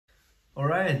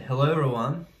Alright, hello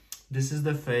everyone. This is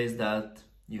the face that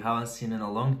you haven't seen in a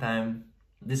long time.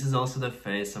 This is also the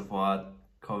face of what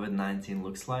COVID-19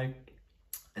 looks like,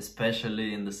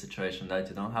 especially in the situation that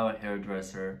you don't have a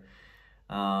hairdresser.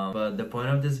 But the point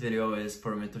of this video is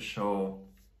for me to show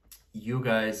you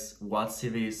guys what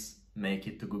CVs make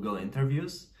it to Google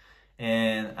interviews.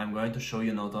 And I'm going to show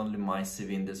you not only my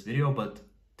CV in this video, but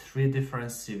 3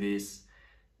 different CVs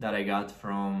that I got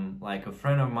from like a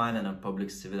friend of mine and a public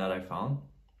CV that I found,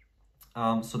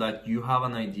 so that you have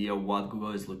an idea what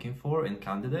Google is looking for in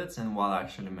candidates and what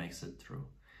actually makes it through.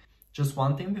 Just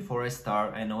one thing before I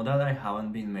start, I know that I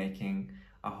haven't been making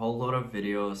a whole lot of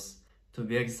videos. To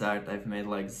be exact, I've made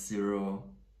like 0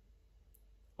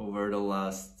 over the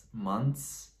last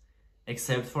months,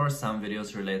 except for some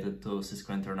videos related to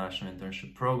Cisco International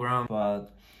Internship Program,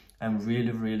 but I'm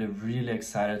really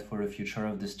excited for the future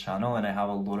of this channel and I have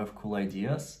a lot of cool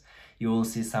ideas. You will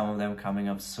see some of them coming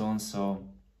up soon, so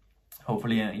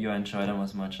hopefully you enjoy them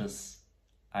as much as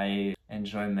I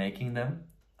enjoy making them.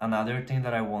 Another thing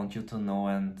that I want you to know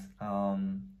and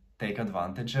take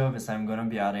advantage of is I'm gonna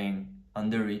be adding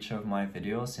under each of my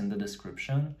videos in the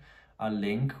description a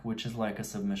link which is like a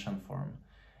submission form.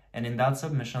 And in that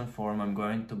submission form, I'm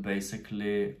going to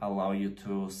basically allow you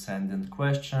to send in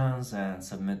questions and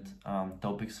submit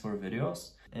topics for videos.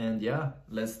 And yeah,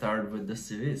 let's start with the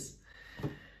CVs.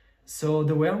 So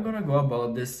the way I'm gonna go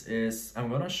about this is I'm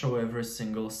gonna show every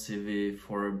single CV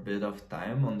for a bit of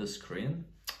time on the screen.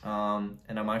 And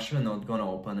I'm actually not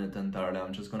gonna open it entirely,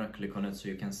 I'm just gonna click on it so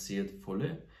you can see it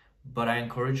fully. But I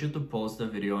encourage you to pause the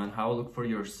video and have a look for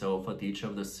yourself at each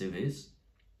of the CVs,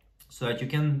 so that you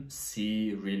can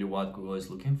see really what Google is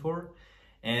looking for.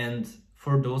 And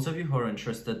for those of you who are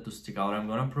interested to stick out, I'm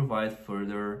gonna provide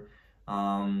further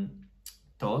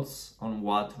thoughts on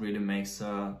what really makes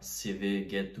a CV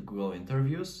get to Google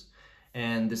interviews.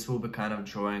 And this will be kind of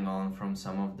drawing on from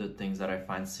some of the things that I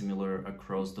find similar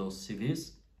across those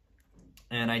CVs.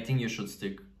 And I think you should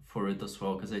stick for it as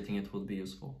well, because I think it would be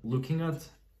useful. Looking at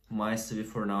my CV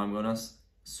for now, I'm gonna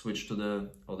switch to the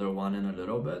other one in a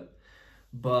little bit.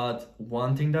 But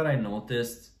one thing that I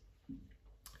noticed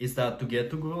is that to get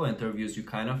to Google interviews, you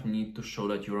kind of need to show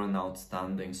that you're an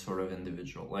outstanding sort of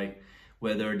individual. Like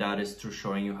whether that is through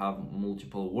showing you have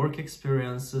multiple work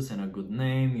experiences and a good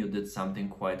name, you did something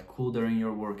quite cool during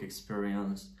your work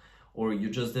experience, or you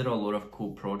just did a lot of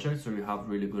cool projects, or you have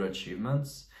really good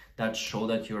achievements that show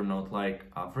that you're not like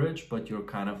average, but you're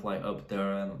kind of like up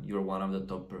there and you're one of the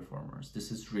top performers.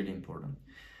 This is really important.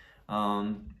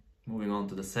 Moving on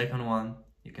to the second one,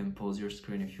 you can pause your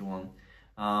screen if you want.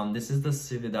 This is the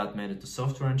CV that made it to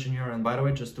software engineer. And by the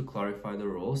way, just to clarify the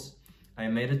roles, I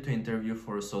made it to interview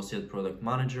for associate product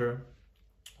manager,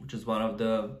 which is one of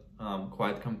the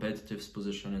quite competitive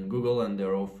position in Google, and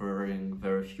they're offering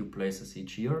very few places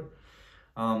each year.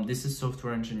 This is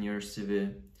software engineer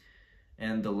CV.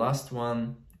 And the last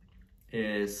one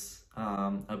is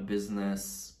a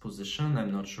business position.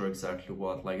 I'm not sure exactly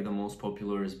what, like the most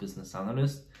popular is business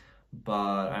analyst,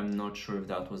 but I'm not sure if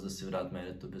that was the CV that made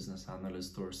it to business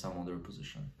analyst or some other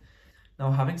position.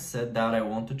 Now, having said that, I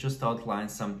want to just outline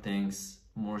some things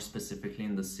more specifically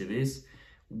in the CVs.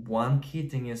 One key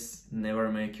thing is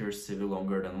never make your CV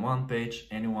longer than 1 page.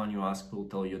 Anyone you ask will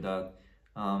tell you that,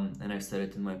 and I said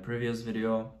it in my previous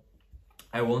video.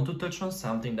 I want to touch on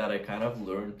something that I kind of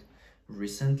learned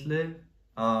recently.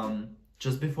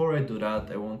 Just before I do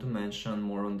that, I want to mention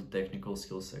more on the technical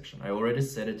skills section. I already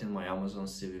said it in my Amazon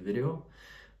CV video,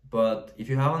 but if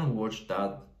you haven't watched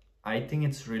that, I think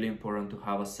it's really important to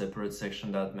have a separate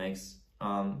section that makes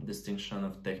distinction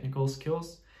of technical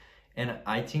skills. And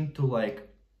I think to like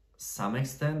some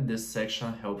extent, this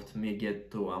section helped me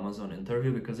get to Amazon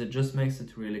interview, because it just makes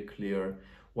it really clear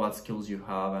what skills you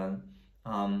have,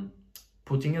 and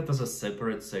putting it as a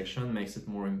separate section makes it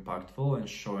more impactful and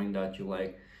showing that you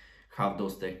like have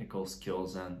those technical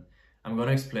skills. And I'm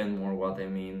gonna explain more what I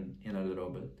mean in a little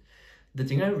bit. The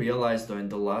thing I realized though in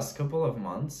the last couple of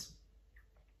months,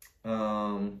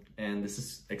 and this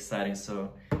is exciting,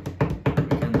 so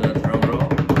we can do a drum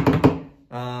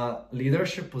roll.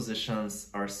 Leadership positions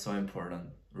are so important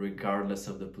regardless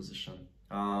of the position.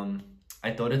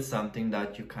 I thought it's something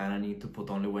that you kind of need to put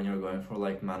only when you're going for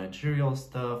like managerial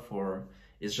stuff, or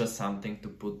it's just something to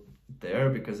put there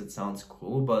because it sounds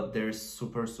cool, but there's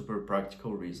super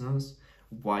practical reasons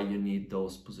why you need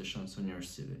those positions on your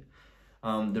CV.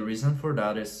 The reason for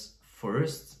that is,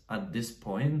 first, at this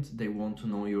point, they want to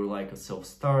know you're like a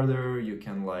self-starter, you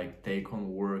can like take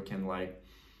on work and like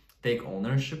take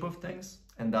ownership of things.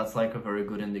 And that's like a very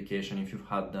good indication if you've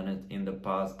had done it in the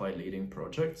past by leading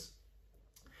projects.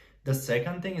 The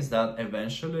second thing is that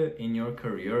eventually in your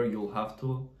career, you'll have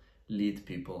to lead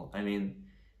people. I mean,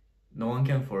 no one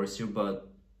can force you, but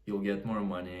you'll get more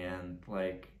money, and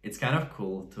like it's kind of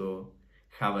cool to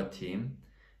have a team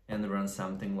and run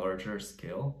something larger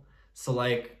scale. So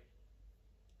like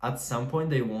at some point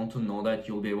they want to know that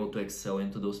you'll be able to excel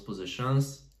into those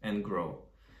positions and grow.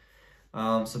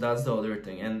 So that's the other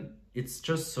thing, and it's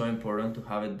just so important to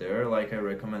have it there. Like I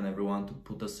recommend everyone to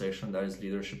put a section that is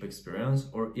leadership experience,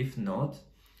 or if not,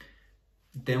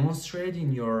 demonstrate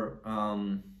in your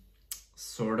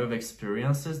sort of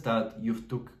experiences that you've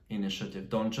took initiative.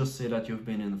 Don't just say that you've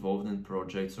been involved in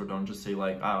projects, or don't just say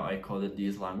like, oh, I coded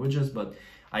these languages, but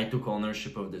I took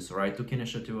ownership of this, or I took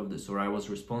initiative of this, or I was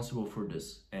responsible for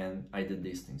this and I did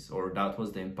these things, or that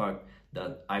was the impact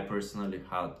that I personally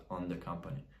had on the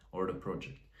company or the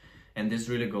project. And this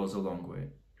really goes a long way.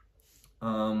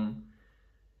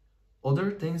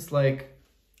 Other things, like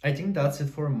I think that's it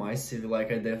for my CV.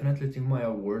 Like I definitely think my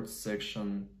awards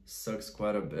section sucks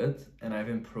quite a bit, and I've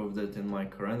improved it in my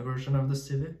current version of the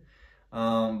CV.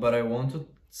 But I want to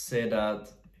say that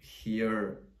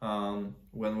here,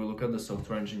 when we look at the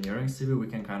software engineering CV, we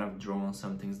can kind of draw on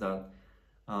some things that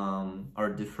are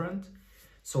different.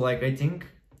 So like I think,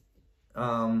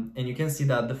 and you can see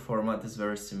that the format is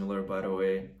very similar, by the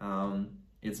way.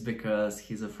 It's because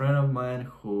he's a friend of mine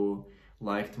who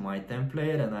liked my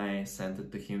template and I sent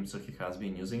it to him, so he has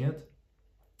been using it.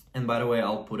 And by the way,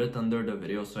 I'll put it under the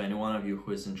video, so any one of you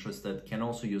who is interested can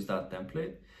also use that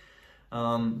template.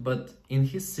 But in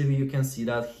his CV, you can see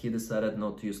that he decided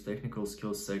not to use technical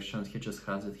skills sections. He just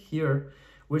has it here,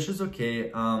 which is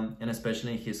okay. And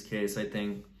especially in his case, I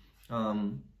think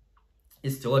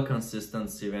it's still a consistent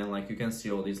CV, and like you can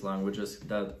see all these languages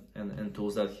that and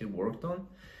tools that he worked on.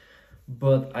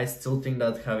 But I still think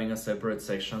that having a separate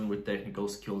section with technical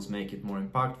skills make it more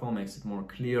impactful, makes it more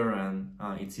clear, and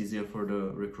it's easier for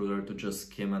the recruiter to just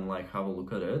skim and like have a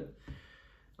look at it.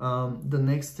 The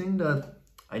next thing that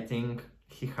I think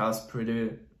he has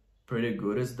pretty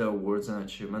good is the awards and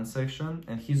achievement section,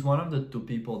 and he's one of the two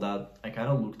people that I kind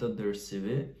of looked at their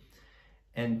CV,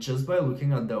 and just by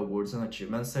looking at the awards and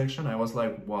achievement section, I was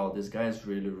like, wow, this guy is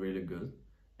really good.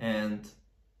 And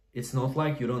it's not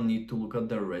like you don't need to look at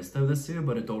the rest of the CV,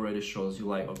 but it already shows you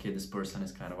like, okay, this person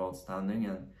is kind of outstanding,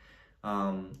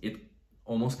 and it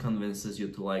almost convinces you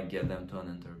to like get them to an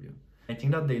interview. I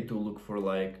think that they do look for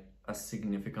like a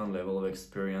significant level of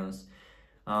experience.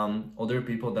 Other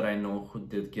people that I know who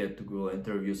did get to Google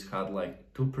interviews had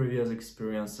like 2 previous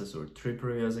experiences or 3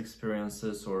 previous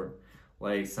experiences, or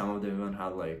like some of them even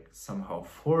had like somehow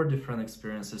 4 different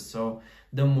experiences. So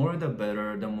the more the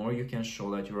better, the more you can show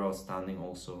that you're outstanding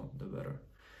also, the better.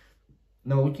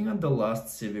 Now looking at the last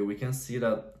CV, we can see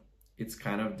that it's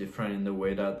kind of different in the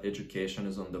way that education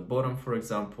is on the bottom. For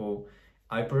example,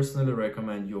 I personally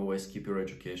recommend you always keep your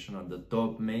education at the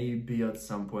top. Maybe at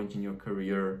some point in your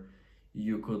career,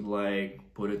 you could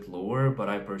like put it lower, but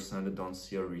I personally don't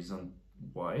see a reason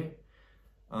why.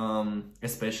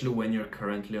 Especially when you're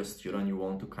currently a student, you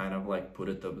want to kind of like put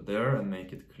it up there and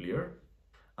make it clear.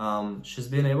 She's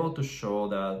been able to show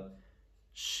that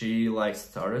she like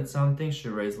started something, she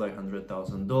raised like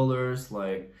 $100,000,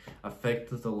 like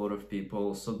affected a lot of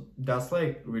people. So that's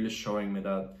like really showing me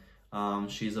that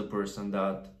she's a person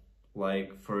that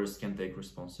like first can take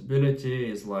responsibility,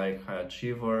 is like high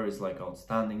achiever, is like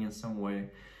outstanding in some way.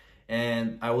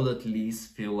 And I would at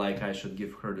least feel like I should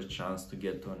give her the chance to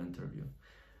get to an interview.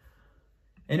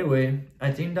 Anyway,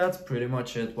 I think that's pretty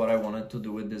much it, what I wanted to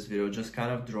do with this video. Just kind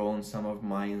of draw on some of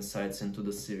my insights into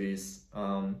the CVs,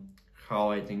 how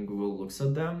I think Google looks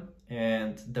at them.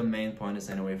 And the main point is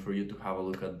anyway for you to have a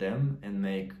look at them and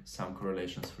make some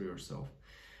correlations for yourself.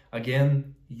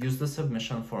 Again, use the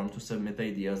submission form to submit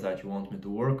ideas that you want me to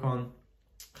work on.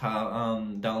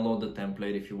 Download the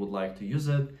template if you would like to use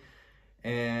it.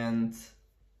 And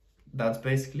that's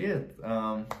basically it.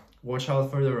 Watch out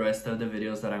for the rest of the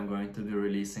videos that I'm going to be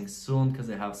releasing soon,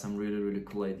 because I have some really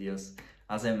cool ideas,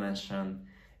 as I mentioned.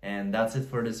 And that's it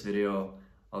for this video.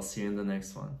 I'll see you in the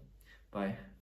next one. Bye.